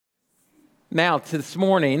Now, this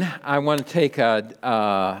morning, I want to take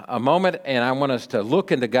a moment and I want us to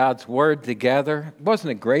look into God's Word together.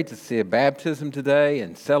 Wasn't it great to see a baptism today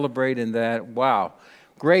and celebrate in that? Wow,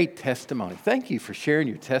 great testimony. Thank you for sharing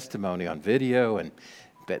your testimony on video and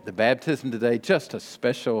the baptism today. Just a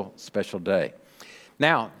special, special day.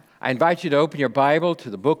 Now, I invite you to open your Bible to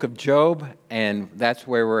the book of Job, and that's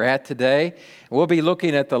where we're at today. We'll be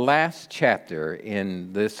looking at the last chapter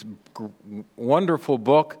in this wonderful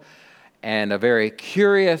book, and a very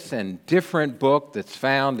curious and different book that's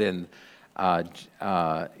found in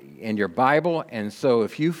your Bible. And so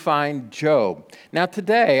if you find Job. Now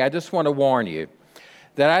today, I just want to warn you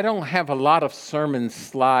that I don't have a lot of sermon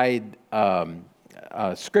slide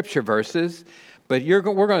scripture verses, but we're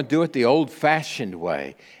going to do it the old-fashioned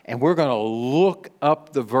way, and we're going to look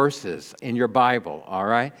up the verses in your Bible, all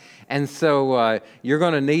right? And so you're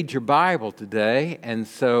going to need your Bible today, and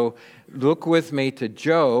so look with me to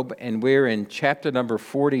Job, and we're in chapter number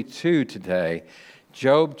 42 today,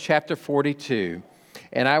 Job chapter 42,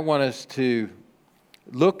 and I want us to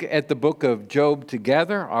look at the book of Job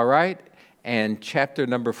together, all right, and chapter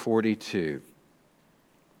number 42.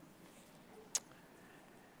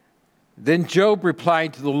 Then Job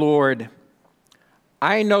replied to the Lord,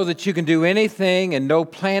 I know that you can do anything and no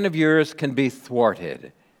plan of yours can be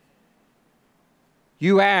thwarted.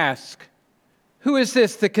 You ask, who is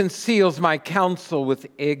this that conceals my counsel with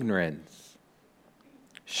ignorance?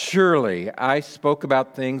 Surely I spoke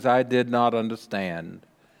about things I did not understand,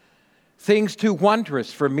 things too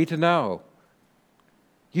wondrous for me to know.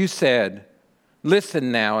 You said,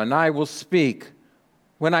 listen now, and I will speak.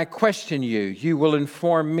 When I question you, you will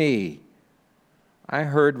inform me. I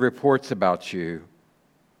heard reports about you,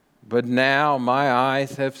 but now my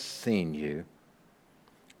eyes have seen you.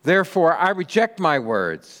 Therefore, I reject my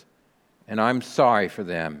words, and I'm sorry for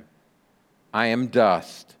them. I am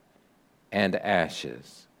dust and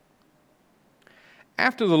ashes.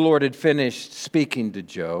 After the Lord had finished speaking to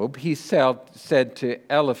Job, he said to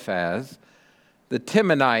Eliphaz, the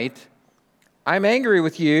Temanite, I'm angry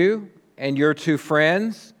with you and your two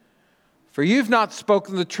friends, for you've not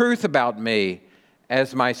spoken the truth about me,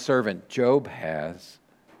 as my servant Job has.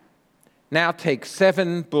 Now take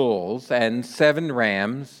 7 bulls and 7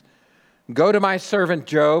 rams. Go to my servant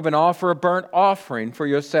Job and offer a burnt offering for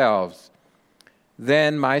yourselves.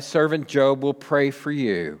 Then my servant Job will pray for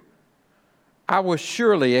you. I will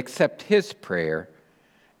surely accept his prayer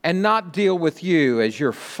and not deal with you as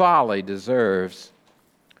your folly deserves.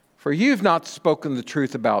 For you've not spoken the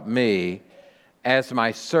truth about me, as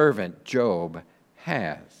my servant Job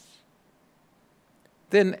has.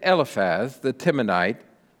 Then Eliphaz the Temanite,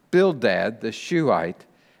 Bildad the Shuhite,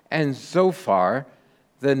 and Zophar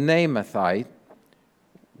the Naamathite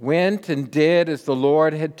went and did as the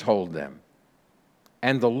Lord had told them.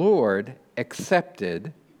 And the Lord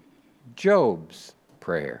accepted Job's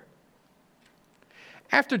prayer.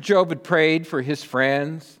 After Job had prayed for his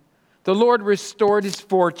friends, the Lord restored his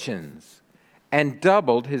fortunes and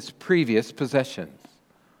doubled his previous possessions.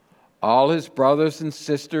 All his brothers and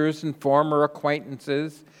sisters and former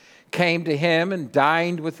acquaintances came to him and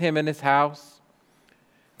dined with him in his house.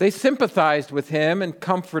 They sympathized with him and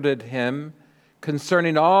comforted him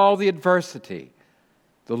concerning all the adversity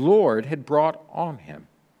the Lord had brought on him.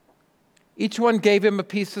 Each one gave him a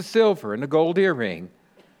piece of silver and a gold earring.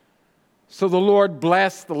 So the Lord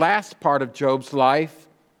blessed the last part of Job's life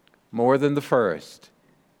more than the first.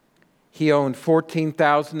 He owned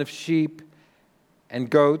 14,000 of sheep and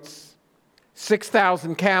goats,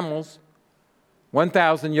 6,000 camels,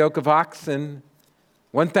 1,000 yoke of oxen,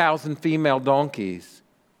 1,000 female donkeys.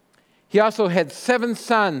 He also had 7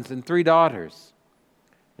 sons and 3 daughters.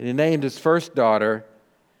 And he named his first daughter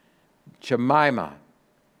Jemimah,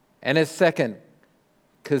 and his second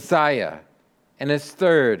Keziah, and his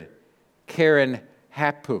third Karen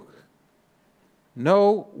Hapuk.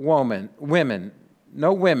 No women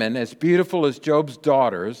as beautiful as Job's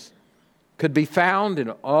daughters could be found in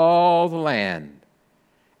all the land.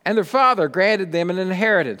 And their father granted them an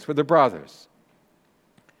inheritance with their brothers.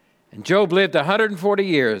 And Job lived 140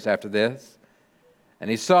 years after this, and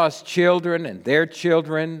he saw his children and their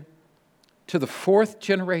children to the 4th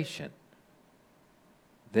generation.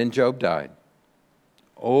 Then Job died,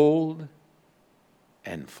 old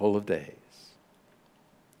and full of days.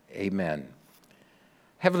 Amen.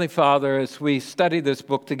 Heavenly Father, as we study this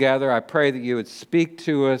book together, I pray that you would speak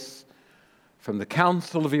to us from the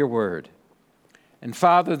counsel of your word. And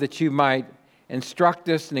Father, that you might instruct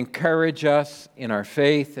us and encourage us in our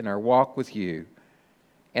faith and our walk with you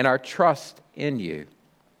and our trust in you.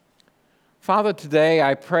 Father, today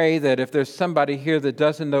I pray that if there's somebody here that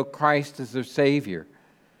doesn't know Christ as their Savior,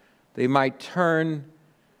 they might turn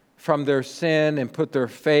from their sin and put their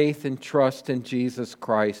faith and trust in Jesus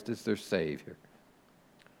Christ as their Savior.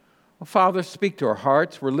 Well, Father, speak to our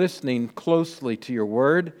hearts. We're listening closely to your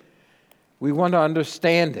word. We want to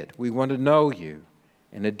understand it. We want to know you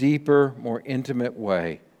in a deeper, more intimate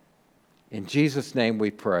way. In Jesus' name we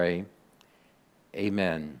pray.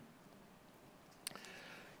 Amen.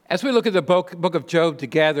 As we look at the book of Job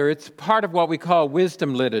together, it's part of what we call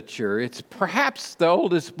wisdom literature. It's perhaps the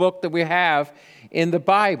oldest book that we have in the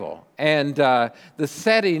Bible. And the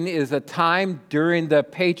setting is a time during the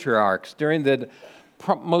patriarchs,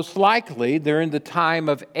 most likely during the time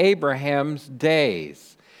of Abraham's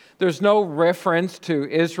days. There's no reference to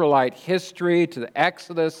Israelite history, to the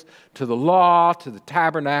Exodus, to the law, to the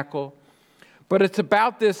tabernacle. But it's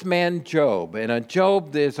about this man, Job. And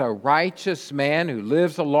Job is a righteous man who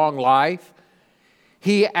lives a long life.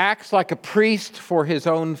 He acts like a priest for his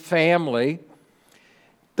own family.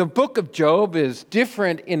 The book of Job is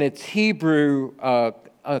different in its Hebrew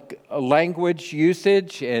language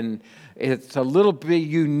usage, and it's a little bit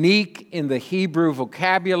unique in the Hebrew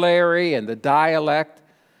vocabulary and the dialect.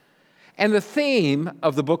 And the theme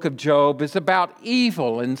of the book of Job is about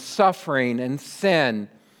evil and suffering and sin.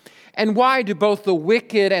 And why do both the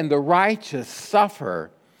wicked and the righteous suffer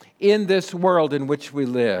in this world in which we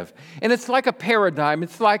live? And it's like a paradigm.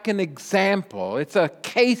 It's like an example. It's a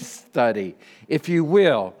case study, if you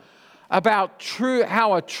will, about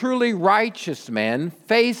how a truly righteous man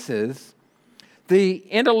faces the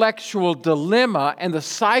intellectual dilemma and the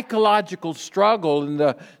psychological struggle and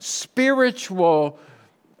the spiritual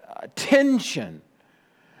tension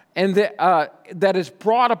and that is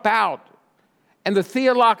brought about, and the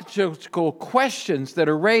theological questions that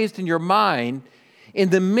are raised in your mind in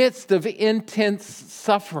the midst of intense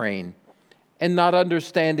suffering and not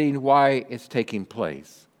understanding why it's taking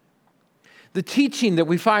place. The teaching that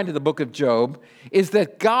we find in the book of Job is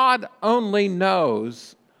that God only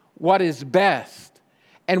knows what is best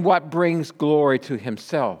and what brings glory to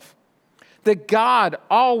himself. That God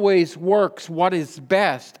always works what is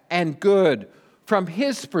best and good from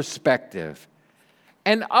his perspective,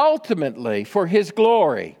 and ultimately for his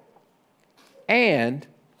glory and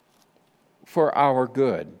for our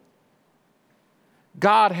good.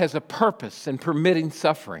 God has a purpose in permitting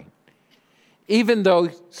suffering, even though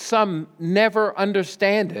some never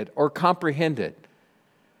understand it or comprehend it.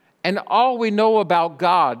 And all we know about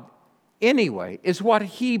God anyway is what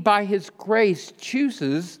he, by his grace,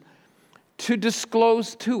 chooses to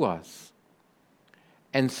disclose to us.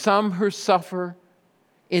 And some who suffer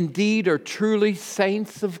indeed are truly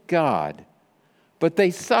saints of God, but they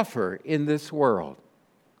suffer in this world.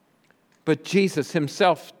 But Jesus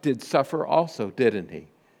himself did suffer also, didn't he?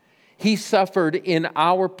 He suffered in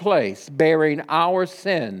our place, bearing our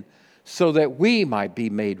sin, so that we might be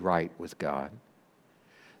made right with God.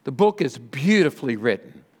 The book is beautifully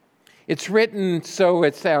written. It's written so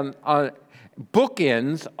it's on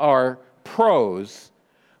bookends are prose,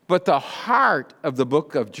 but the heart of the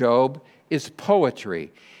book of Job is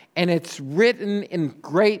poetry. And it's written in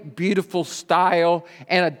great, beautiful style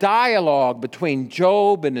and a dialogue between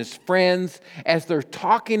Job and his friends as they're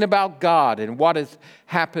talking about God and what has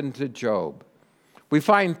happened to Job. We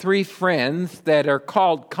find three friends that are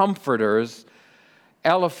called comforters.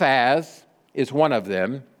 Eliphaz is one of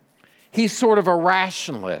them. He's sort of a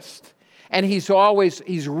rationalist, and he's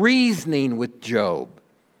reasoning with Job.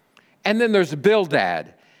 And then there's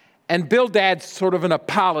Bildad, and Bildad's sort of an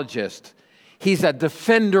apologist. He's a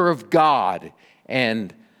defender of God,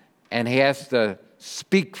 and he has to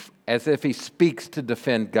speak as if he speaks to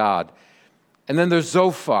defend God. And then there's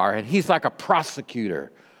Zophar, and he's like a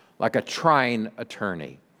prosecutor, like a trying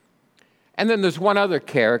attorney. And then there's one other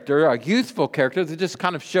character, a youthful character that just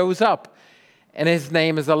kind of shows up, and his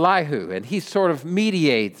name is Elihu, and he sort of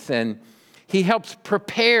mediates, and he helps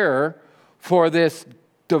prepare for this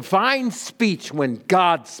divine speech when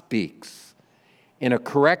God speaks in a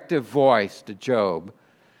corrective voice to Job.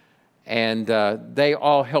 And they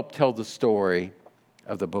all help tell the story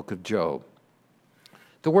of the book of Job.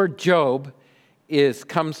 The word Job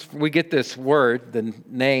we get this word, the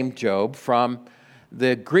name Job, from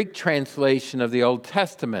the Greek translation of the Old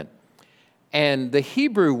Testament. And the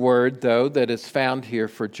Hebrew word, though, that is found here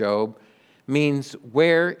for Job means,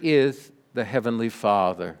 where is the Heavenly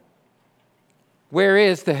Father? Where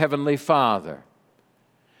is the Heavenly Father?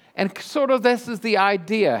 And sort of this is the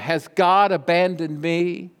idea. Has God abandoned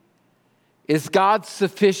me? Is God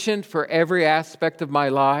sufficient for every aspect of my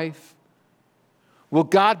life? Will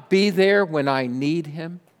God be there when I need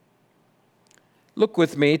him? Look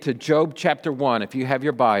with me to Job chapter 1, if you have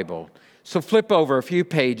your Bible. So flip over a few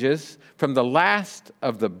pages from the last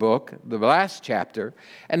of the book, the last chapter,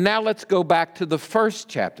 and now let's go back to the first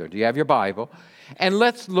chapter. Do you have your Bible? And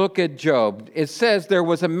let's look at Job. It says there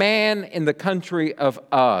was a man in the country of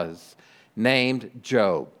Uz named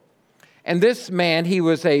Job. And this man, he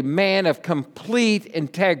was a man of complete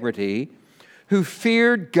integrity who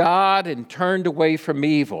feared God and turned away from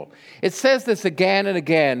evil. It says this again and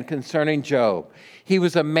again concerning Job. He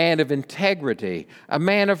was a man of integrity, a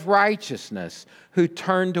man of righteousness who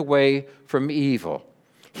turned away from evil.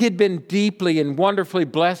 He had been deeply and wonderfully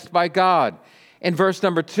blessed by God. In verse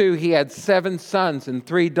number 2, he had 7 sons and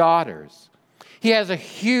 3 daughters. He has a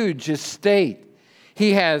huge estate.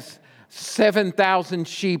 He has 7,000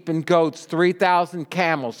 sheep and goats, 3,000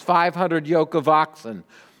 camels, 500 yoke of oxen,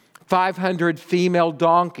 500 female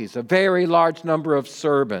donkeys, a very large number of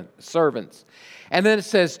servants. And then it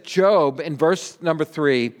says Job, in verse number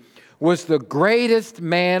 3, was the greatest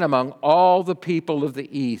man among all the people of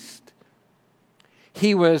the East.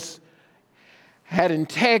 He had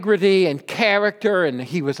integrity and character, and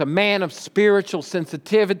he was a man of spiritual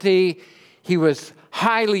sensitivity. He was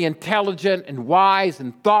highly intelligent and wise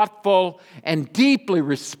and thoughtful and deeply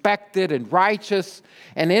respected and righteous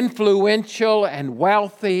and influential and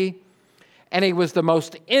wealthy. And he was the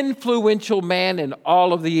most influential man in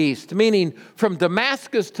all of the East, meaning from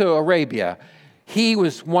Damascus to Arabia, he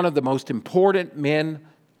was one of the most important men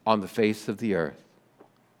on the face of the earth.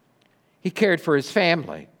 He cared for his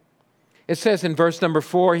family. It says in verse number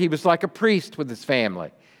 4, he was like a priest with his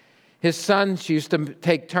family. His sons used to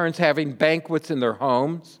take turns having banquets in their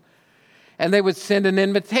homes, and they would send an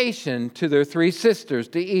invitation to their 3 sisters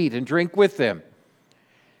to eat and drink with them.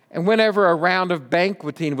 And whenever a round of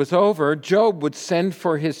banqueting was over, Job would send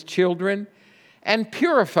for his children and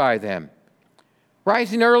purify them,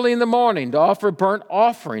 rising early in the morning to offer burnt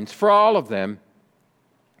offerings for all of them.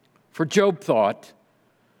 For Job thought,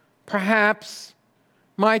 perhaps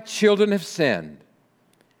my children have sinned,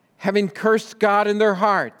 having cursed God in their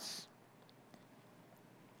hearts.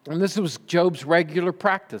 And this was Job's regular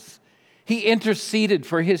practice. He interceded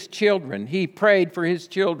for his children. He prayed for his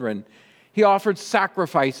children. He offered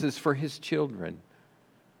sacrifices for his children.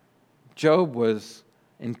 Job was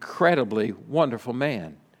an incredibly wonderful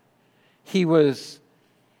man. He was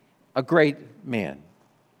a great man.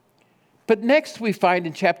 But next we find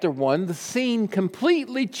in chapter 1, the scene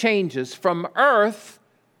completely changes from earth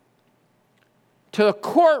to a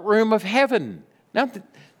courtroom of heaven. Now,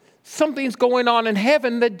 something's going on in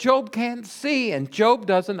heaven that Job can't see and Job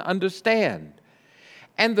doesn't understand.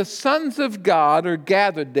 And the sons of God are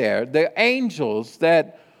gathered there, the angels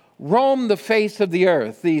that roam the face of the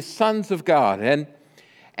earth, these sons of God.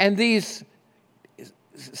 And these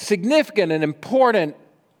significant and important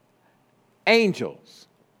angels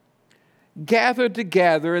gathered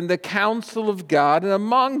together in the council of God, and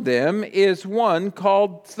among them is one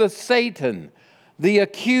called the Satan, the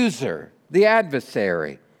accuser, the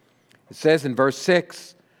adversary. It says in verse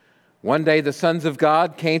 6, one day the sons of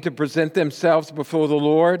God came to present themselves before the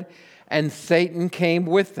Lord, and Satan came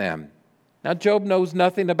with them. Now, Job knows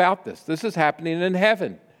nothing about this. This is happening in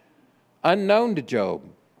heaven, unknown to Job.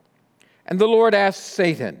 And the Lord asked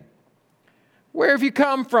Satan, where have you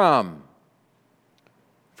come from?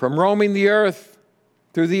 From roaming the earth,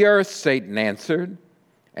 through the earth, Satan answered,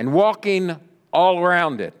 and walking all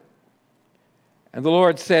around it. And the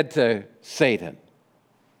Lord said to Satan,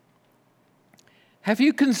 have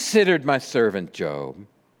you considered my servant Job?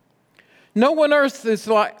 No one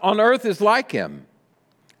on earth is like him,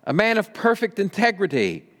 a man of perfect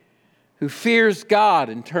integrity who fears God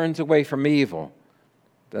and turns away from evil.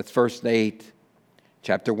 That's verse 8.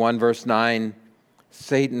 Chapter 1, verse 9,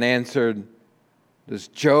 Satan answered, does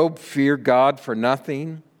Job fear God for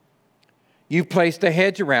nothing? You've placed a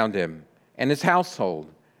hedge around him and his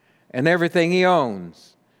household and everything he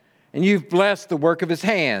owns, and you've blessed the work of his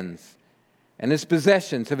hands, and his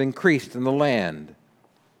possessions have increased in the land.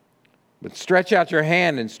 But stretch out your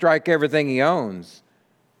hand and strike everything he owns,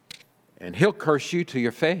 and he'll curse you to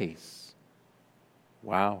your face.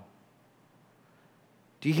 Wow.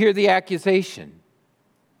 Do you hear the accusation?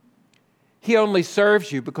 He only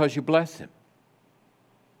serves you because you bless him.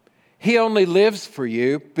 He only lives for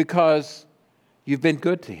you because you've been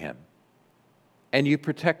good to him and you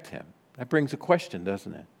protect him. That brings a question,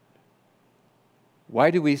 doesn't it? Why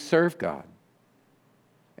do we serve God?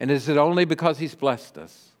 And is it only because he's blessed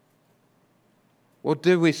us? Well,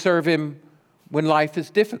 do we serve him when life is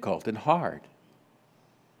difficult and hard?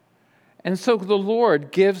 And so the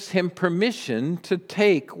Lord gives him permission to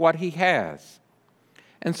take what he has.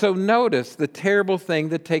 And so notice the terrible thing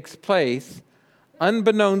that takes place,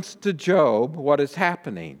 unbeknownst to Job, what is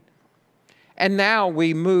happening. And now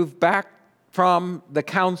we move back from the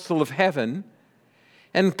council of heaven,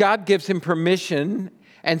 and God gives him permission,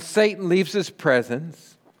 and Satan leaves his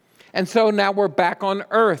presence. And so now we're back on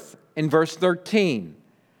earth in verse 13.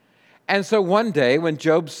 And so one day when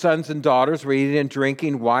Job's sons and daughters were eating and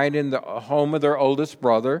drinking wine in the home of their oldest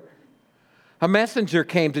brother, a messenger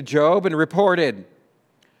came to Job and reported,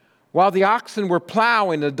 while the oxen were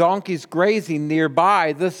plowing, the donkeys grazing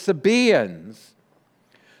nearby, the Sabaeans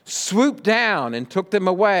swooped down and took them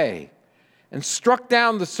away and struck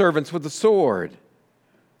down the servants with the sword.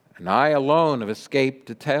 And I alone have escaped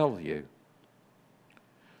to tell you.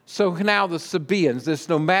 So now the Sabaeans, this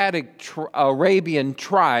nomadic Arabian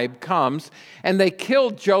tribe, comes and they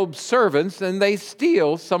kill Job's servants and they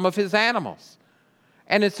steal some of his animals.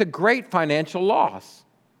 And it's a great financial loss.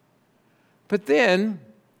 But then,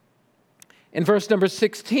 in verse number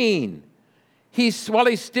 16, while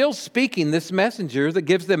he's still speaking, this messenger that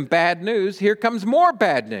gives them bad news, here comes more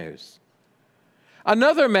bad news.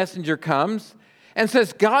 Another messenger comes and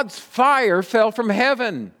says, God's fire fell from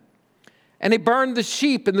heaven, and he burned the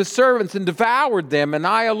sheep and the servants and devoured them, and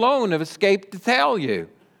I alone have escaped to tell you.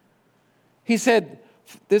 He said,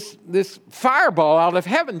 this fireball out of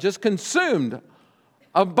heaven just consumed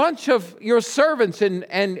a bunch of your servants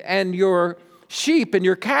and your sheep and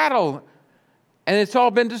your cattle, and it's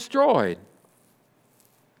all been destroyed.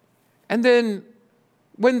 And then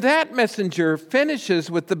when that messenger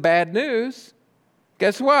finishes with the bad news,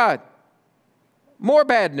 guess what? More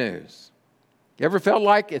bad news. You ever felt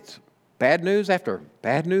like it's bad news after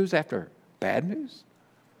bad news after bad news?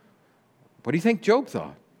 What do you think Job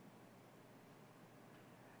thought?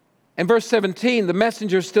 In verse 17, the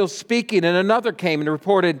messenger is still speaking, and another came and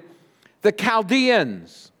reported, the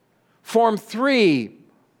Chaldeans formed 3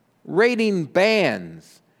 raiding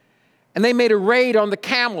bands, and they made a raid on the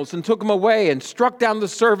camels and took them away and struck down the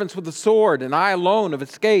servants with the sword, and I alone have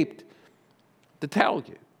escaped to tell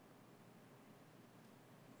you.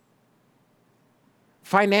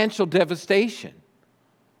 Financial devastation,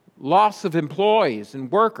 loss of employees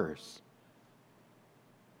and workers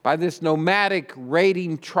by this nomadic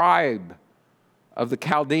raiding tribe of the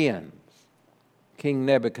Chaldeans. King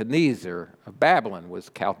Nebuchadnezzar of Babylon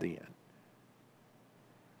was Chaldean.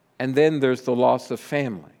 And then there's the loss of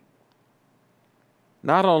family.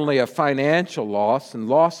 Not only a financial loss and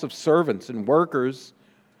loss of servants and workers,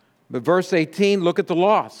 but verse 18, look at the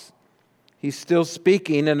loss. He's still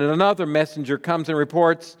speaking, and another messenger comes and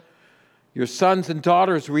reports, your sons and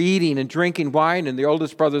daughters were eating and drinking wine in the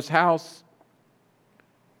oldest brother's house,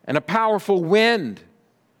 and a powerful wind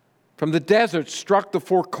from the desert struck the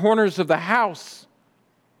 4 corners of the house,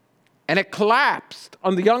 and it collapsed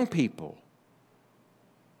on the young people,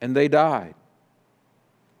 and they died.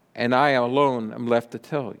 And I alone am left to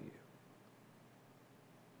tell you.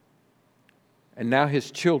 And now his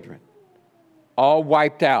children, all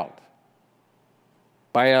wiped out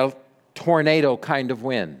by a tornado kind of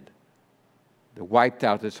wind that wiped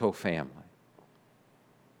out his whole family.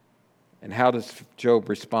 And how does Job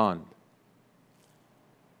respond?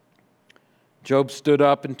 Job stood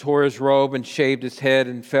up and tore his robe and shaved his head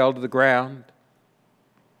and fell to the ground.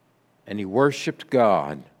 And he worshiped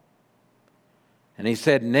God. And he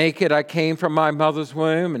said, naked I came from my mother's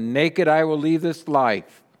womb, and naked I will leave this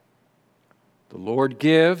life. The Lord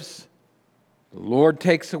gives, the Lord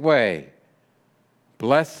takes away.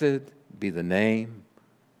 Blessed be the name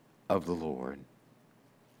of the Lord.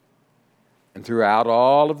 And throughout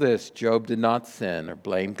all of this, Job did not sin or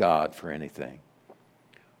blame God for anything.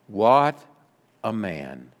 What a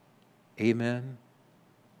man. Amen.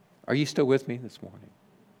 Are you still with me this morning?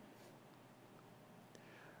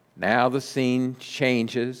 Now the scene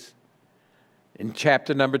changes. In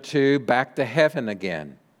chapter number 2, back to heaven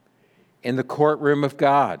again, in the courtroom of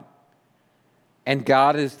God. And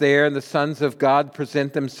God is there, and the sons of God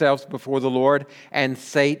present themselves before the Lord. And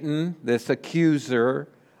Satan, this accuser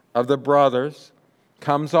of the brothers,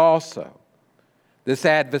 comes also, this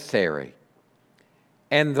adversary.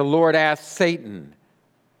 And the Lord asks Satan,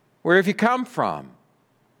 where have you come from?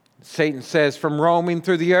 Satan says, from roaming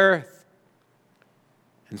through the earth.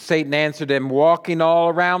 And Satan answered him, walking all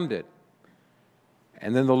around it.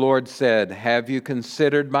 And then the Lord said, have you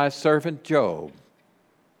considered my servant Job?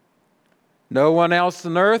 No one else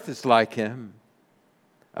on earth is like him,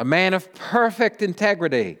 a man of perfect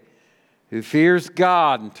integrity who fears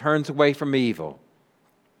God and turns away from evil.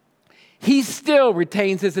 He still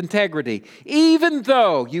retains his integrity, even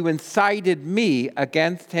though you incited me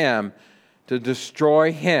against him to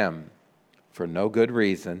destroy him for no good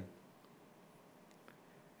reason.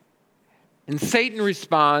 And Satan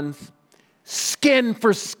responds, skin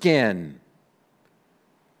for skin.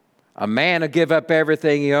 A man will give up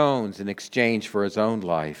everything he owns in exchange for his own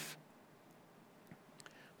life.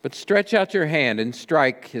 But stretch out your hand and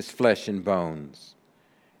strike his flesh and bones,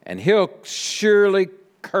 and he'll surely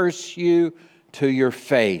curse you to your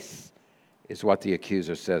face, is what the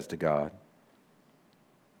accuser says to God.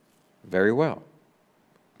 Very well,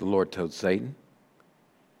 the Lord told Satan.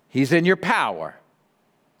 He's in your power.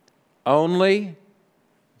 Only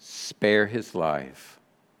spare his life.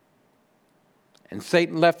 And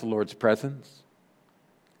Satan left the Lord's presence.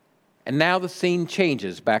 And now the scene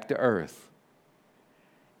changes back to earth.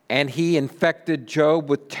 And he infected Job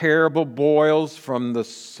with terrible boils from the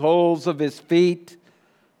soles of his feet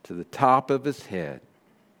to the top of his head.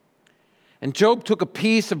 And Job took a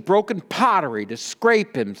piece of broken pottery to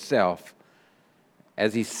scrape himself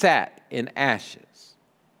as he sat in ashes.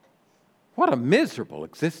 What a miserable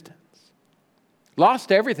existence.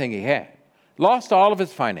 Lost everything he had. Lost all of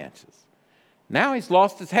his finances. Now he's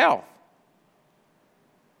lost his health.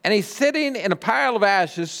 And he's sitting in a pile of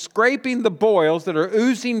ashes, scraping the boils that are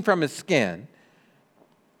oozing from his skin.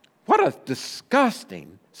 What a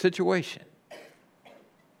disgusting situation.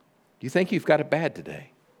 You think you've got it bad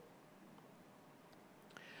today.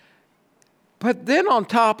 But then on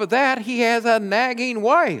top of that, he has a nagging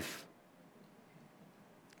wife.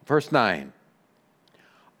 Verse 9.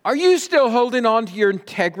 Are you still holding on to your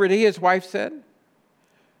integrity, his wife said?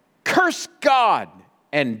 Curse God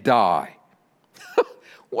and die.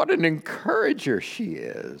 What an encourager she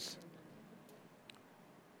is.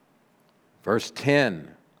 Verse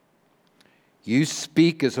 10. You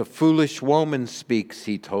speak as a foolish woman speaks,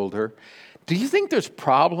 he told her. Do you think there's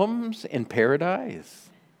problems in paradise?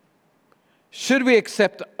 Should we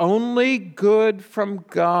accept only good from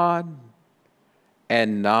God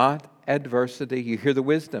and not adversity? You hear the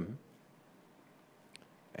wisdom.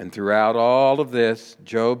 And throughout all of this,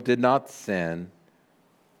 Job did not sin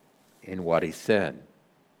in what he said.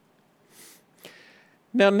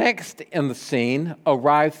 Now, next in the scene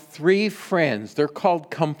arrive three friends. They're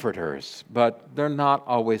called comforters, but they're not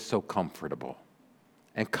always so comfortable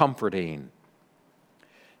and comforting.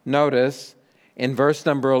 Notice in verse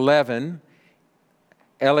number 11,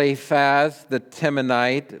 Eliphaz the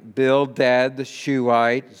Temanite, Bildad the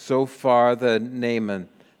Shuhite, Zophar the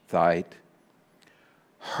Naamathite,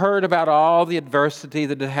 heard about all the adversity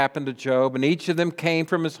that had happened to Job, and each of them came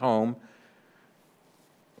from his home,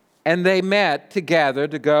 and they met together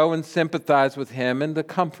to go and sympathize with him and to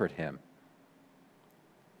comfort him.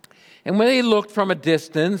 And when they looked from a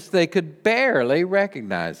distance, they could barely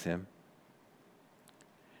recognize him.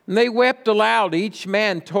 And they wept aloud. Each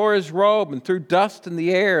man tore his robe and threw dust in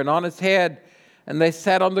the air and on his head, and they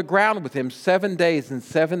sat on the ground with him 7 days and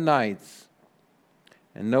 7 nights.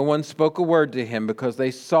 And no one spoke a word to him because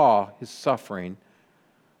they saw his suffering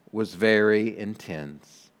was very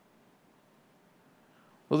intense.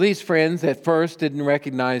 Well, these friends at first didn't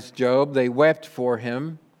recognize Job. They wept for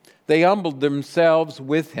him. They humbled themselves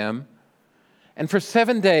with him. And for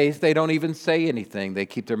 7 days, they don't even say anything. They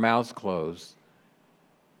keep their mouths closed.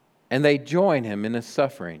 And they join him in his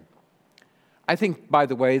suffering. I think, by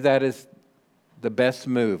the way, that is the best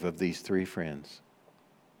move of these three friends.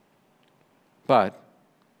 But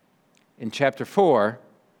in chapter 4,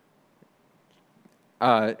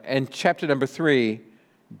 and chapter number 3,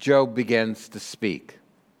 Job begins to speak.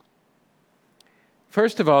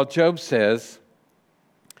 First of all, Job says,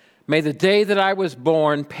 may the day that I was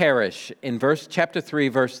born perish, in chapter 3,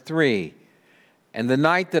 verse 3. And the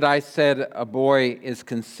night that I said a boy is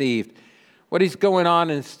conceived. What he's going on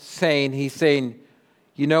is saying, he's saying,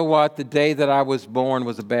 you know what? The day that I was born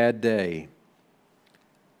was a bad day.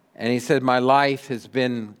 And he said, my life has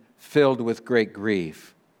been filled with great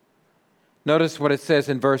grief. Notice what it says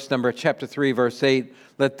in chapter 3, verse 8.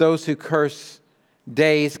 Let those who curse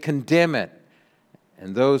days condemn it,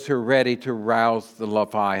 and those who are ready to rouse the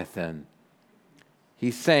Leviathan.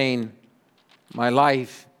 He's saying, my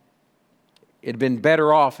life, it'd been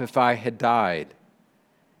better off if I had died.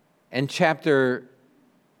 In chapter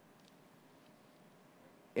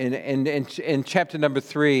number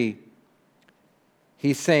 3,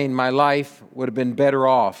 he's saying, my life would have been better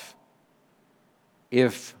off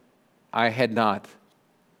if I had not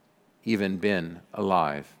even been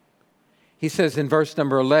alive. He says in verse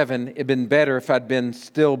number 11, it'd been better if I'd been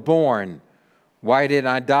still born. Why didn't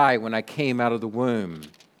I die when I came out of the womb?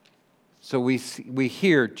 So we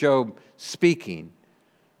hear Job speaking.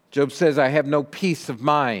 Job says, I have no peace of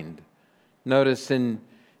mind. Notice in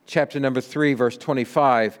chapter number 3, verse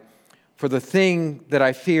 25, for the thing that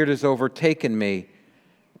I feared has overtaken me,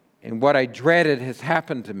 and what I dreaded has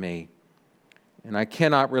happened to me, and I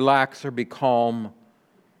cannot relax or be calm.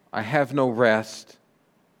 I have no rest.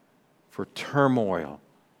 for turmoil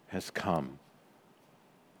has come.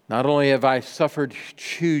 Not only have I suffered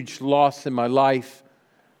huge loss in my life,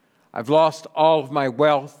 I've lost all of my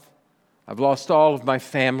wealth, I've lost all of my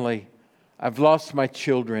family, I've lost my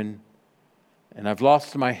children, and I've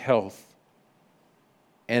lost my health.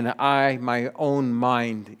 And my own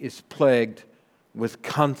mind is plagued with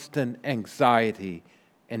constant anxiety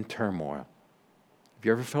and turmoil. Have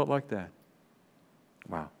you ever felt like that?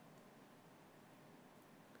 Wow.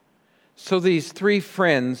 So these three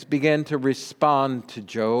friends began to respond to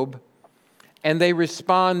Job, and they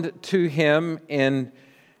respond to him in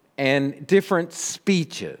different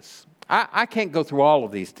speeches. I can't go through all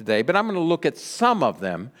of these today, but I'm going to look at some of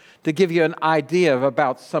them to give you an idea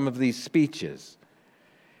about some of these speeches.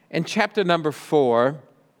 In chapter number 4,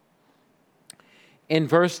 in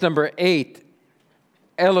verse number 8,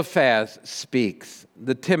 Eliphaz speaks,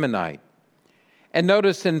 the Temanite. And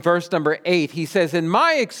notice in verse number 8, he says, "In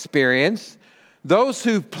my experience, those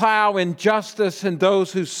who plow injustice and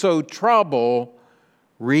those who sow trouble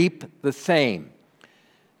reap the same."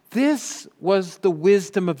 This was the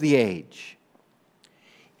wisdom of the age.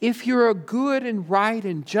 If you're a good and right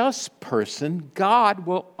and just person, God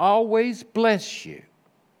will always bless you.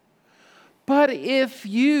 But if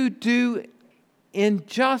you do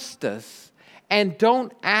injustice and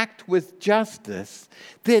don't act with justice,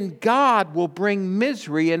 then God will bring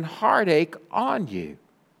misery and heartache on you.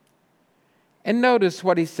 And notice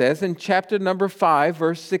what he says in chapter number 5,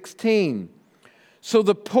 verse 16. "So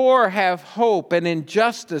the poor have hope, and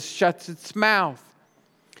injustice shuts its mouth.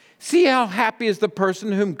 See how happy is the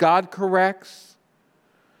person whom God corrects?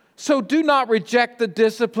 So do not reject the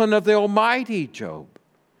discipline of the Almighty, Job.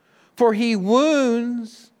 For he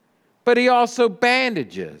wounds, but he also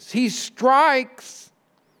bandages. He strikes,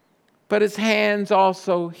 but his hands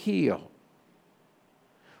also heal."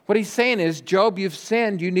 What he's saying is, Job, you've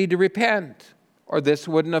sinned, you need to repent, or this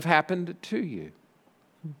wouldn't have happened to you.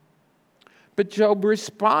 But Job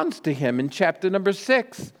responds to him in chapter number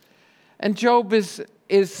 6. And Job is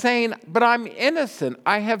saying, but I'm innocent.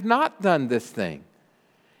 I have not done this thing.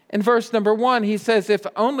 In verse number 1, he says, "If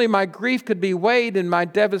only my grief could be weighed and my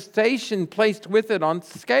devastation placed with it on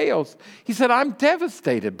scales." He said, I'm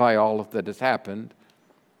devastated by all of that has happened.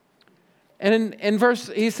 And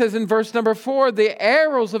he says in verse number 4, "The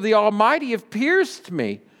arrows of the Almighty have pierced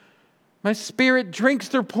me. My spirit drinks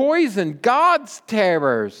their poison. God's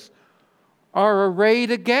terrors are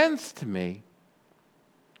arrayed against me."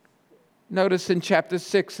 Notice in chapter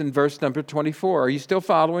 6 and verse number 24. Are you still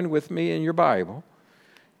following with me in your Bible?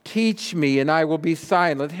 "Teach me and I will be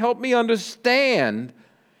silent. Help me understand."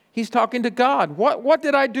 He's talking to God. What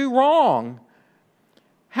did I do wrong?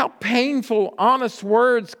 How painful honest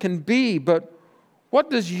words can be, but what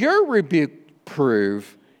does your rebuke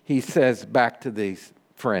prove? He says back to these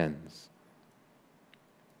friends.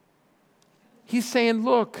 He's saying,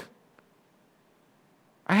 look,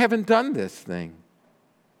 I haven't done this thing.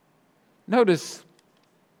 Notice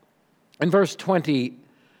in verse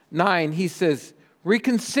 29, he says,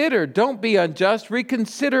 "Reconsider, don't be unjust.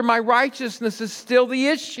 Reconsider, my righteousness is still the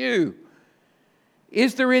issue.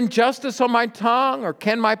 Is there injustice on my tongue, or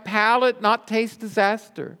can my palate not taste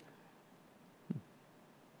disaster?"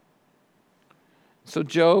 So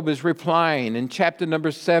Job is replying in chapter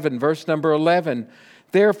number 7, verse number 11,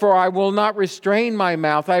 "Therefore I will not restrain my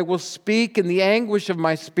mouth. I will speak in the anguish of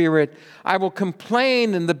my spirit. I will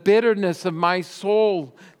complain in the bitterness of my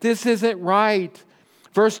soul. This isn't right."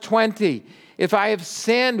 Verse 20, "If I have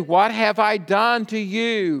sinned, what have I done to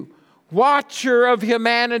you? Watcher of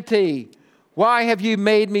humanity, why have you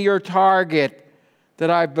made me your target, that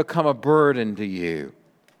I've become a burden to you?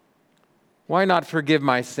 Why not forgive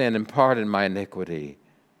my sin and pardon my iniquity?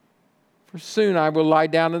 For soon I will lie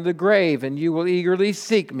down in the grave, and you will eagerly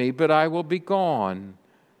seek me, but I will be gone."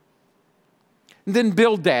 And then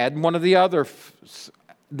Bildad, one of the other,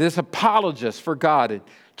 this apologist for God, in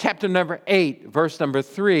chapter number 8, verse number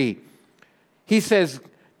 3, he says,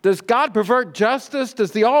 "Does God pervert justice?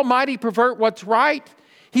 Does the Almighty pervert what's right?"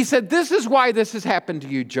 He said, "This is why this has happened to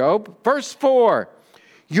you, Job." Verse 4,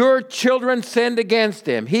 "Your children sinned against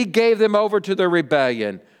him. He gave them over to their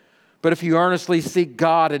rebellion. But if you earnestly seek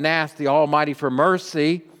God and ask the Almighty for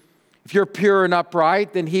mercy, if you're pure and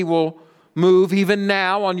upright, then he will move even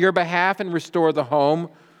now on your behalf and restore the home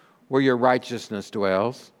where your righteousness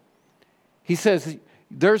dwells." He says,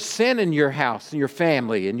 there's sin in your house, in your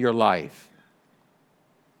family, in your life.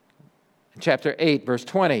 In chapter 8, verse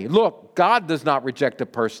 20, "Look, God does not reject a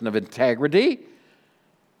person of integrity.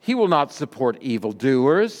 He will not support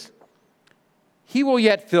evildoers. He will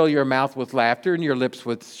yet fill your mouth with laughter and your lips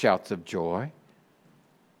with shouts of joy."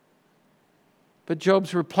 But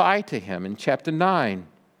Job's reply to him in chapter 9,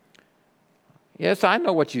 yes, I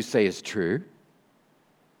know what you say is true,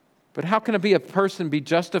 but how can a person be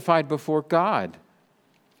justified before God?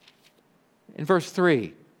 In verse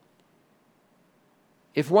 3,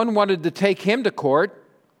 if one wanted to take him to court,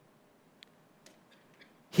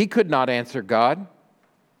 he could not answer God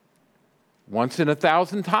once in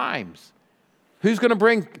 1,000 times. Who's going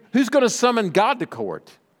to summon God to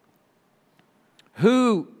court?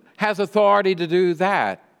 Who has authority to do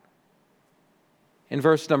that? In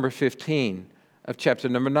verse number 15 of chapter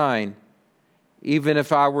number 9, even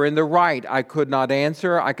if I were in the right, I could not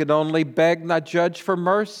answer. I could only beg, not judge for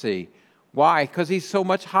mercy. Why? Because he's so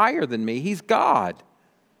much higher than me. He's God.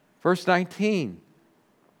 Verse 19,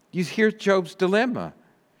 you hear Job's dilemma.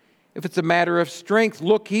 If it's a matter of strength,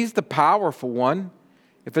 look, he's the powerful one.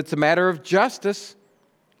 If it's a matter of justice,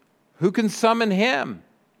 who can summon him?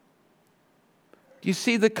 Do you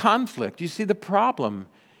see the conflict? Do you see the problem?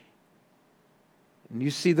 And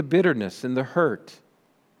you see the bitterness and the hurt.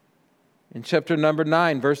 In chapter number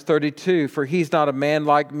 9, verse 32, for he's not a man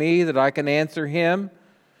like me that I can answer him,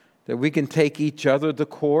 that we can take each other to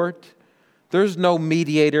court. There's no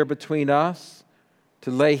mediator between us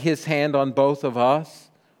to lay his hand on both of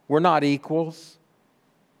us. We're not equals.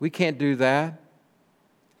 We can't do that.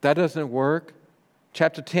 That doesn't work.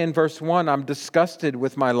 Chapter 10, verse 1, I'm disgusted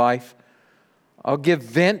with my life. I'll give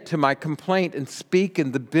vent to my complaint and speak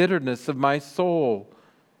in the bitterness of my soul.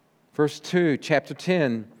 Verse 2, chapter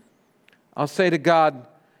 10, I'll say to God,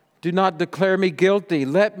 do not declare me guilty.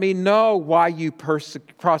 Let me know why you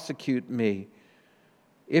prosecute me.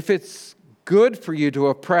 If it's good for you to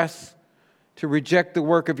oppress, to reject the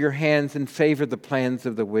work of your hands and favor the plans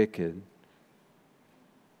of the wicked.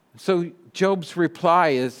 So Job's reply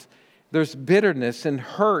is there's bitterness and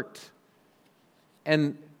hurt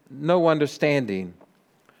and no understanding.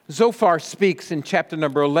 Zophar speaks in chapter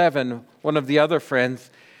number 11, one of the other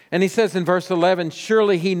friends, and he says in verse 11,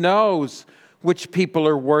 surely he knows which people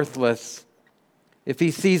are worthless. If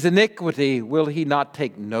he sees iniquity, will he not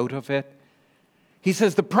take note of it? He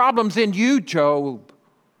says, the problem's in you, Job.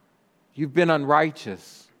 You've been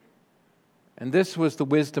unrighteous. And this was the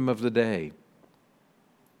wisdom of the day.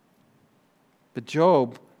 But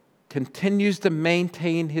Job continues to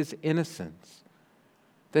maintain his innocence,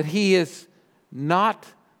 that he is not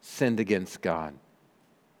sinned against God.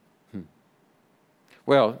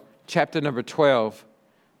 Well, chapter number 12,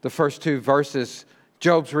 the first 2 verses,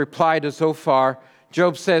 Job's reply to Zophar,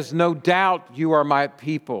 Job says, no doubt you are my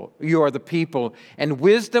people, you are the people, and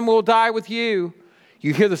wisdom will die with you.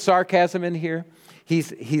 You hear the sarcasm in here?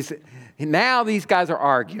 Now these guys are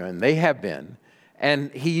arguing. They have been.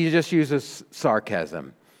 And he just uses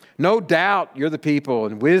sarcasm. No doubt you're the people,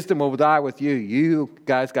 and wisdom will die with you. You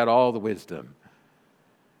guys got all the wisdom.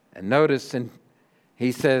 And notice,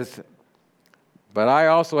 he says, but I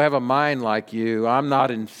also have a mind like you. I'm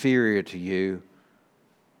not inferior to you.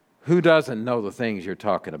 Who doesn't know the things you're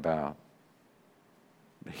talking about?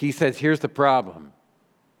 He says, here's the problem.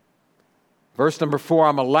 Verse number 4,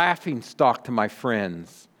 I'm a laughing stock to my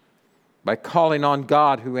friends by calling on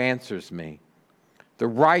God who answers me. The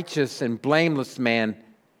righteous and blameless man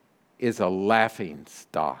is a laughing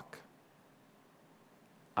stock.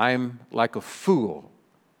 I'm like a fool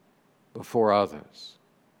before others.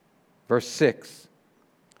 Verse 6,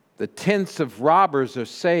 the tents of robbers are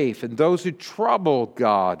safe, and those who trouble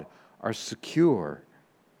God are secure.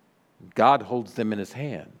 God holds them in his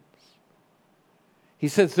hands. He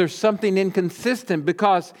says there's something inconsistent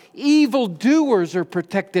because evildoers are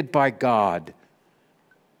protected by God,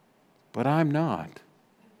 but I'm not.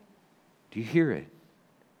 Do you hear it?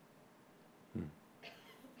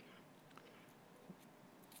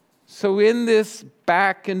 So in this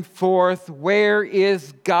back and forth, where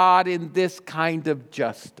is God in this kind of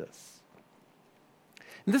justice?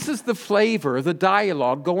 And this is the flavor, the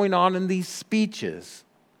dialogue going on in these speeches.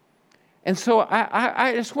 And so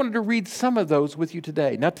I just wanted to read some of those with you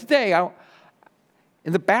today. Now today,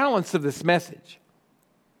 in the balance of this message,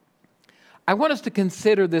 I want us to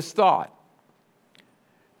consider this thought.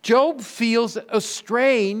 Job feels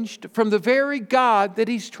estranged from the very God that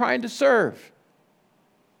he's trying to serve.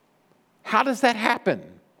 How does that happen?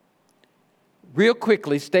 Real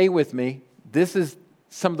quickly, stay with me. This is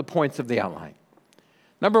some of the points of the outline.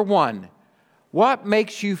 Number 1, what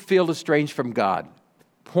makes you feel estranged from God?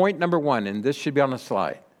 Point number 1, and this should be on the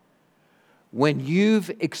slide. When you've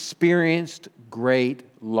experienced great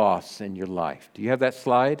loss in your life. Do you have that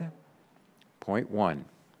slide? Point 1.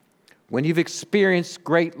 When you've experienced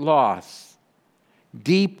great loss,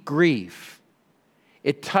 deep grief,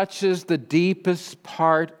 it touches the deepest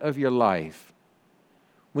part of your life.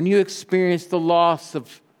 when you experience the loss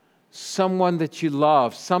of someone that you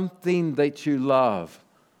love, something that you love.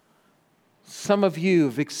 Some of you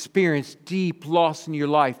have experienced deep loss in your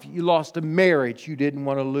life. You lost a marriage you didn't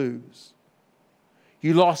want to lose.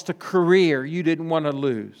 You lost a career you didn't want to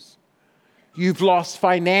lose. You've lost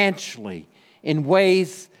financially in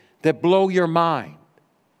ways that blow your mind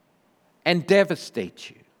and devastate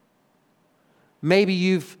you. Maybe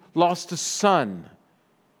you've lost a son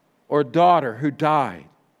or daughter who died.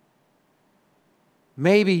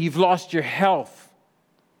 Maybe you've lost your health.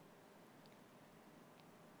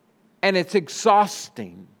 And it's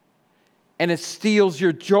exhausting. And it steals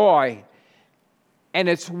your joy. And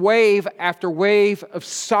it's wave after wave of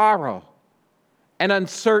sorrow and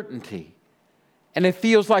uncertainty. And it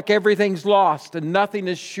feels like everything's lost and nothing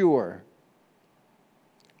is sure.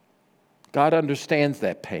 God understands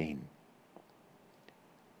that pain.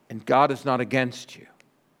 And God is not against you.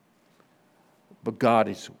 But God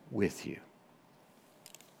is with you.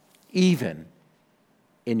 Even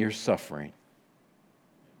in your suffering.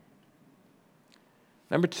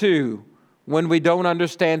 Number 2, when we don't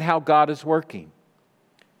understand how God is working.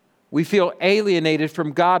 We feel alienated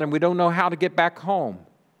from God and we don't know how to get back home.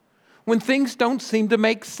 When things don't seem to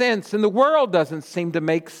make sense and the world doesn't seem to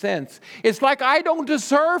make sense. It's like, I don't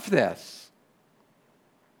deserve this.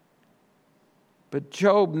 But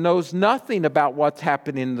Job knows nothing about what's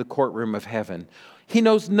happening in the courtroom of heaven. He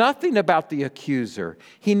knows nothing about the accuser.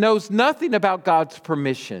 He knows nothing about God's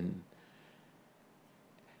permission.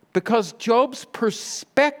 Because Job's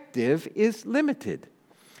perspective is limited.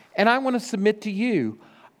 And I want to submit to you,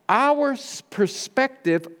 our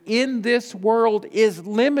perspective in this world is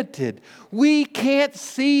limited. We can't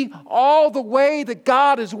see all the way that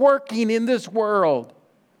God is working in this world.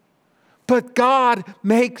 But God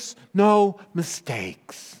makes no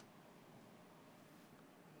mistakes.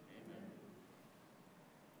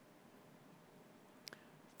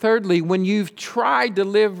 Thirdly, when you've tried to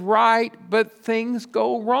live right, but things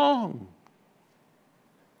go wrong.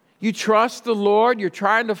 You trust the Lord, you're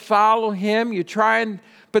trying to follow Him, you're trying,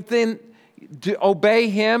 but then to obey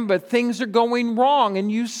Him, but things are going wrong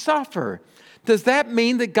and you suffer. Does that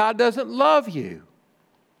mean that God doesn't love you?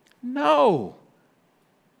 No.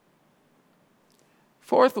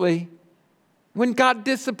 Fourthly, when God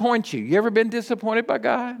disappoints you. You ever been disappointed by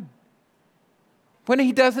God? When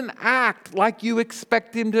He doesn't act like you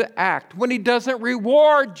expect Him to act. When He doesn't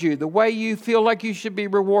reward you the way you feel like you should be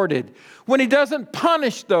rewarded. When He doesn't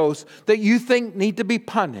punish those that you think need to be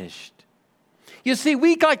punished. You see,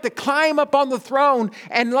 we like to climb up on the throne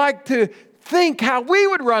and like to think how we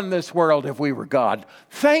would run this world if we were God.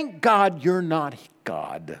 Thank God you're not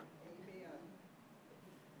God.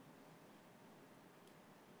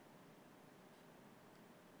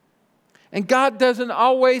 And God doesn't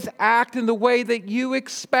always act in the way that you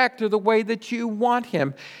expect or the way that you want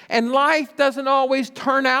Him. And life doesn't always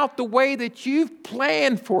turn out the way that you've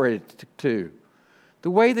planned for it to, the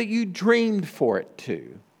way that you dreamed for it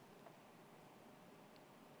to.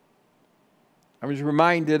 I was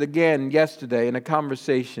reminded again yesterday in a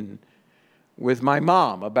conversation with my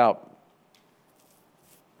mom about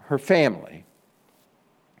her family.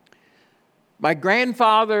 My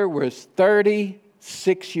grandfather was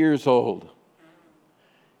 36 years old.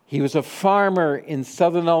 He was a farmer in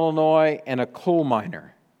southern Illinois and a coal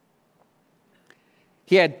miner.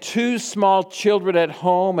 He had 2 small children at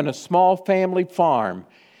home and a small family farm.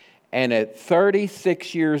 And at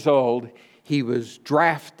 36 years old, he was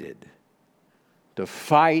drafted to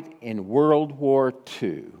fight in World War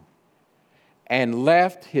II and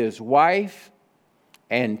left his wife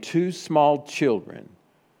and 2 small children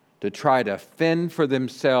to try to fend for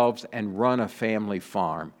themselves and run a family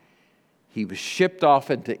farm. He was shipped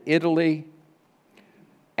off into Italy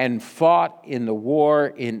and fought in the war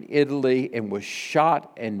in Italy and was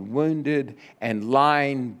shot and wounded and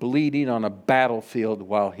lying bleeding on a battlefield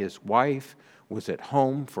while his wife was at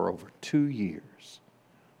home for over 2 years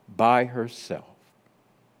by herself,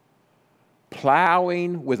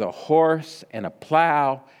 plowing with a horse and a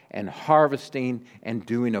plow and harvesting and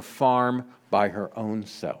doing a farm by her own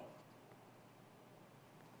self.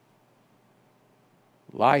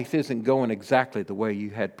 Life isn't going exactly the way you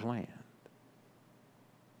had planned.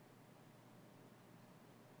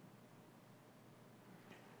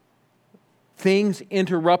 Things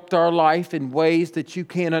interrupt our life in ways that you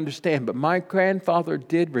can't understand. But my grandfather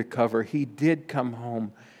did recover. He did come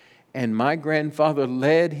home. And my grandfather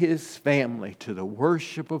led his family to the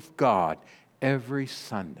worship of God every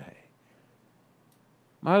Sunday.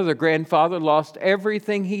 My other grandfather lost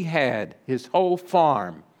everything he had, his whole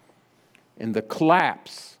farm, in the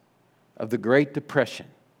collapse of the Great Depression.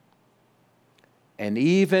 And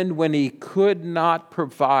even when he could not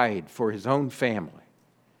provide for his own family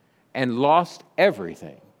and lost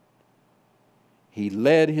everything, he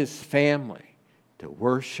led his family to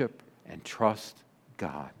worship and trust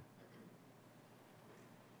God.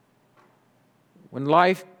 When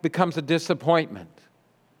life becomes a disappointment,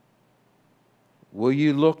 will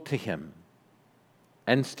you look to him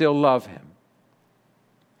and still love him?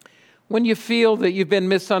 When you feel that you've been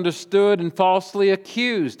misunderstood and falsely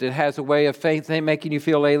accused, it has a way of making you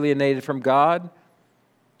feel alienated from God.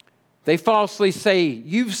 They falsely say,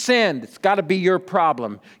 you've sinned. It's got to be your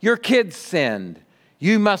problem. Your kids sinned.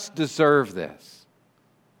 You must deserve this.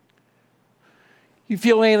 You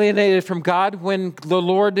feel alienated from God when the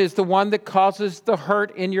Lord is the one that causes the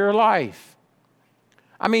hurt in your life.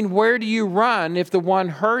 I mean, where do you run if the one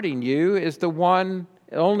hurting you is the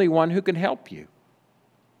only one who can help you?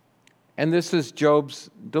 And this is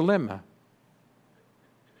Job's dilemma.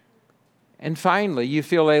 And finally, you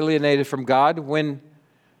feel alienated from God when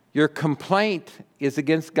your complaint is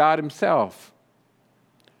against God himself.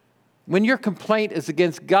 When your complaint is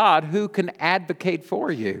against God, who can advocate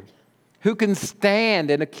for you? Who can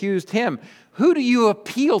stand and accuse him? Who do you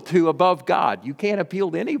appeal to above God? You can't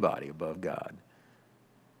appeal to anybody above God.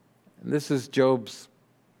 And this is Job's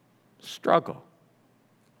struggle.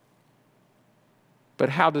 But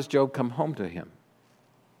how does Job come home to him?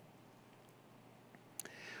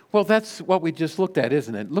 Well, that's what we just looked at,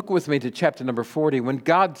 isn't it? Look with me to chapter number 40. When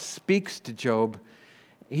God speaks to Job,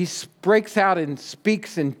 he breaks out and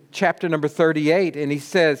speaks in chapter number 38, and he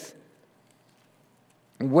says,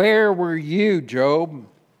 "Where were you, Job,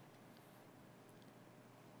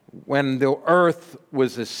 when the earth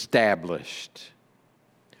was established?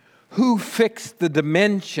 Who fixed the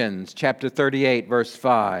dimensions?" Chapter 38, verse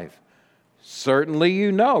 5. Certainly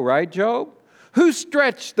you know, right, Job? Who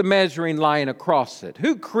stretched the measuring line across it?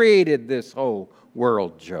 Who created this whole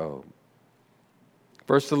world, Job?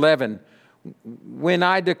 Verse 11, when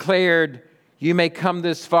I declared, you may come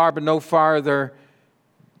this far but no farther,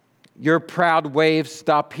 your proud waves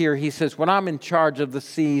stop here. He says, when I'm in charge of the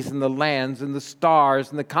seas and the lands and the stars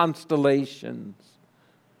and the constellations,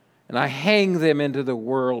 and I hang them into the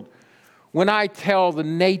world, when I tell the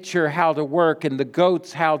nature how to work and the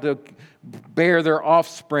goats how to bear their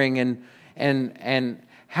offspring and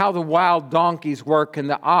how the wild donkeys work and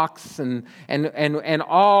the ox and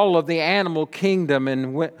all of the animal kingdom.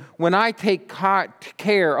 And when I take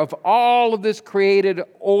care of all of this created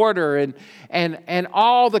order and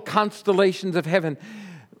all the constellations of heaven,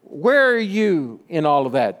 where are you in all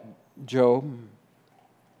of that, Job?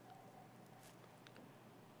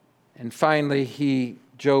 And finally,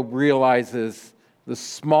 Job realizes the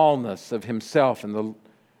smallness of himself and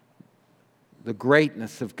the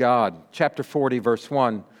greatness of God. Chapter 40, verse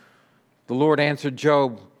 1, the Lord answered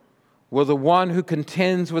Job, will the one who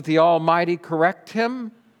contends with the Almighty correct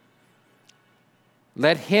him?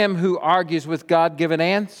 Let him who argues with God give an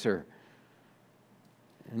answer.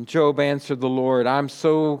 And Job answered the Lord, I'm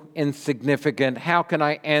so insignificant. How can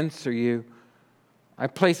I answer you? I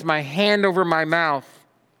place my hand over my mouth.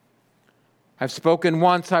 I've spoken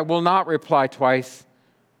once, I will not reply twice.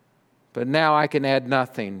 But now I can add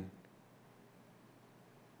nothing.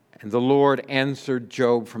 And the Lord answered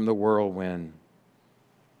Job from the whirlwind.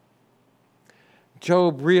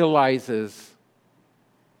 Job realizes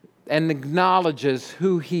and acknowledges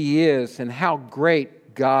who he is and how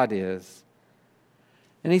great God is.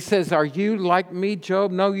 And he says, are you like me,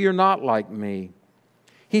 Job? No, you're not like me.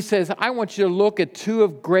 He says, I want you to look at two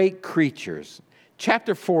of great creatures.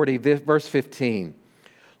 Chapter 40, verse 15.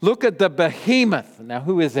 Look at the behemoth. Now,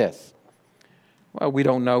 who is this? Well, we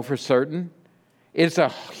don't know for certain. It's a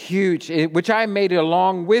huge, which I made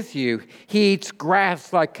along with you. He eats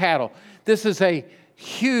grass like cattle. This is a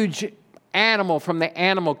huge animal from the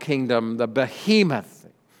animal kingdom, the behemoth.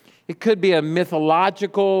 It could be a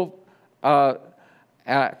mythological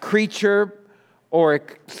creature, or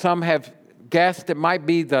some have guessed it might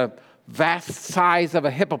be the vast size of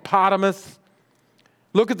a hippopotamus.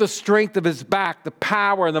 Look at the strength of his back, the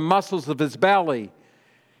power and the muscles of his belly.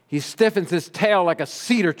 He stiffens his tail like a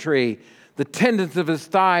cedar tree. The tendons of his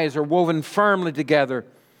thighs are woven firmly together.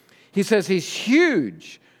 He says he's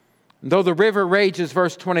huge. And though the river rages,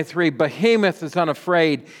 verse 23, Behemoth is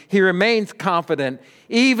unafraid. He remains confident,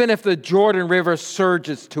 even if the Jordan River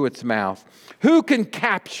surges to its mouth. Who can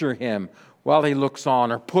capture him while he looks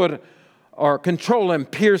on, or control him,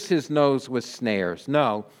 pierce his nose with snares?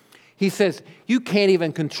 No. He says, you can't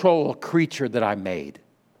even control a creature that I made.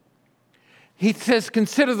 He says,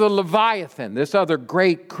 consider the Leviathan, this other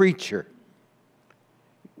great creature.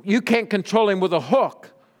 You can't control him with a hook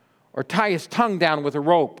or tie his tongue down with a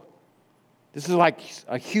rope. This is like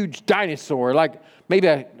a huge dinosaur, like maybe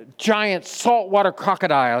a giant saltwater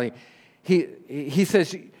crocodile. He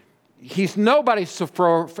says he's nobody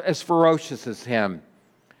as ferocious as him.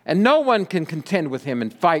 And no one can contend with him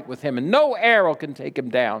and fight with him, and no arrow can take him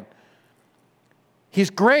down. He's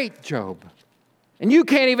great, Job. And you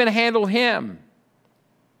can't even handle him.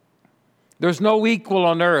 There's no equal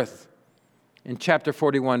on earth. In chapter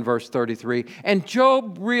 41, verse 33. And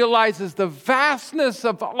Job realizes the vastness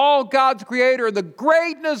of all God's creator, the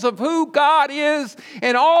greatness of who God is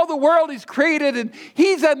and all the world he's created. And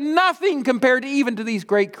he's a nothing compared to even to these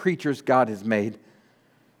great creatures God has made.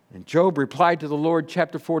 And Job replied to the Lord,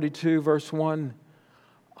 chapter 42, verse 1.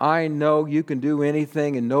 I know you can do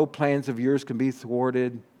anything and no plans of yours can be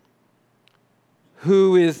thwarted.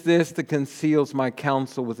 Who is this that conceals my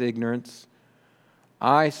counsel with ignorance?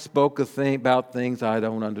 I spoke about things I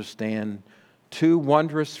don't understand, too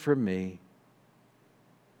wondrous for me.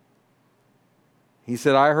 He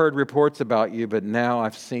said, I heard reports about you, but now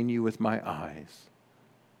I've seen you with my eyes.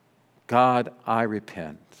 God, I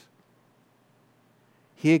repent.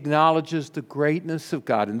 He acknowledges the greatness of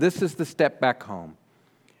God. And this is the step back home.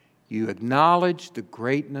 You acknowledge the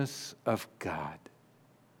greatness of God.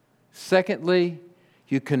 Secondly,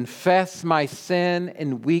 you confess my sin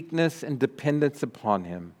and weakness and dependence upon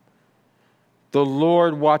him. The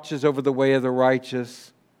Lord watches over the way of the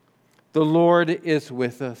righteous. The Lord is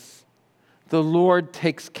with us. The Lord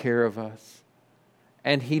takes care of us.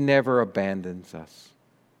 And he never abandons us.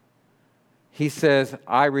 He says,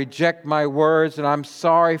 I reject my words and I'm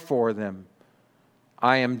sorry for them.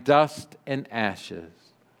 I am dust and ashes.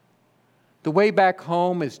 The way back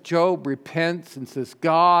home is Job repents and says,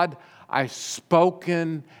 God, I've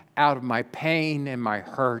spoken out of my pain and my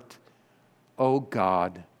hurt. Oh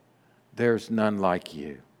God, there's none like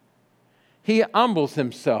you. He humbles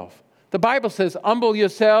himself. The Bible says, humble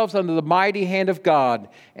yourselves under the mighty hand of God,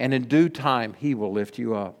 and in due time he will lift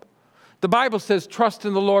you up. The Bible says, trust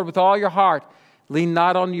in the Lord with all your heart. Lean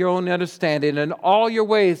not on your own understanding. In all your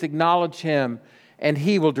ways acknowledge him, and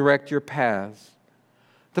he will direct your paths.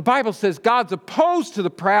 The Bible says God's opposed to the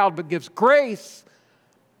proud, but gives grace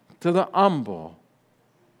to the humble.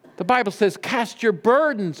 The Bible says, cast your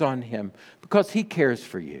burdens on him because he cares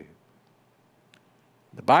for you.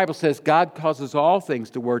 The Bible says God causes all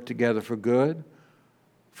things to work together for good,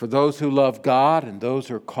 for those who love God and those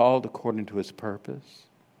who are called according to his purpose.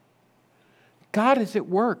 God is at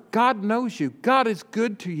work. God knows you. God is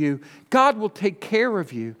good to you. God will take care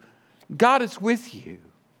of you. God is with you.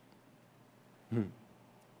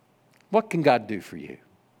 What can God do for you?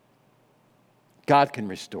 God can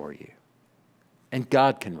restore you, and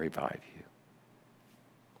God can revive you.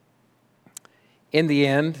 In the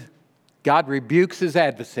end, God rebukes his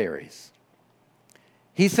adversaries.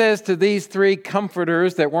 He says to these three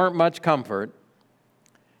comforters that weren't much comfort,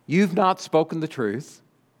 you've not spoken the truth.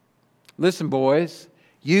 Listen, boys,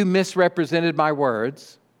 you misrepresented my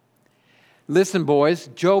words. Listen, boys,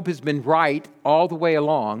 Job has been right all the way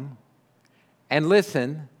along. And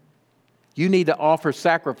listen, you need to offer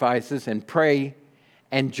sacrifices and pray,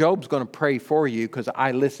 and Job's going to pray for you because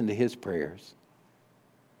I listened to his prayers.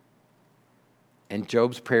 And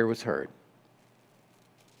Job's prayer was heard.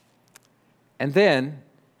 And then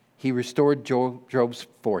he restored Job's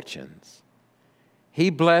fortunes. He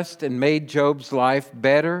blessed and made Job's life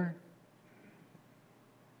better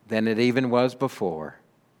than it even was before.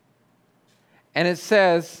 And it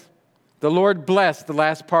says, the Lord blessed the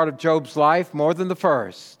last part of Job's life more than the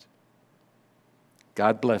first.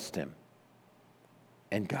 God blessed him,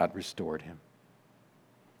 and God restored him.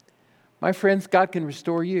 My friends, God can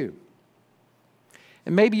restore you.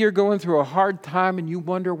 And maybe you're going through a hard time and you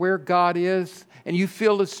wonder where God is, and you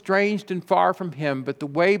feel estranged and far from him, but the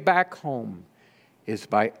way back home is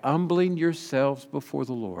by humbling yourselves before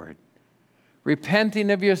the Lord, repenting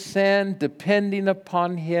of your sin, depending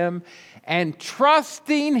upon him, and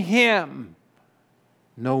trusting him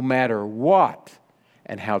no matter what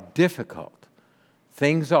and how difficult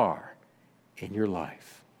things are in your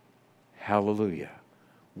life. Hallelujah.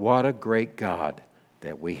 What a great God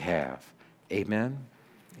that we have. Amen.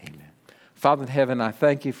 Amen. Father in heaven, I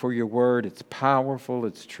thank you for your word. It's powerful.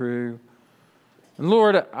 It's true. And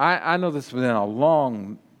Lord, I know this has been a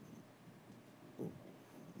long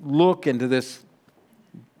look into this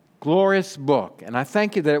glorious book. And I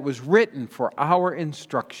thank you that it was written for our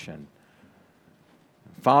instruction.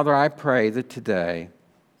 Father, I pray that today,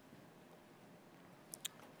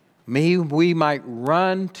 we might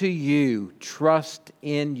run to you, trust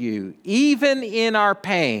in you, even in our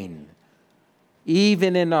pain,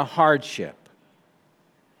 even in a hardship,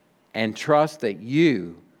 and trust that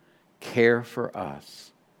you care for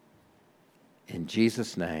us. In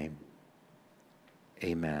Jesus' name,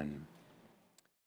 amen.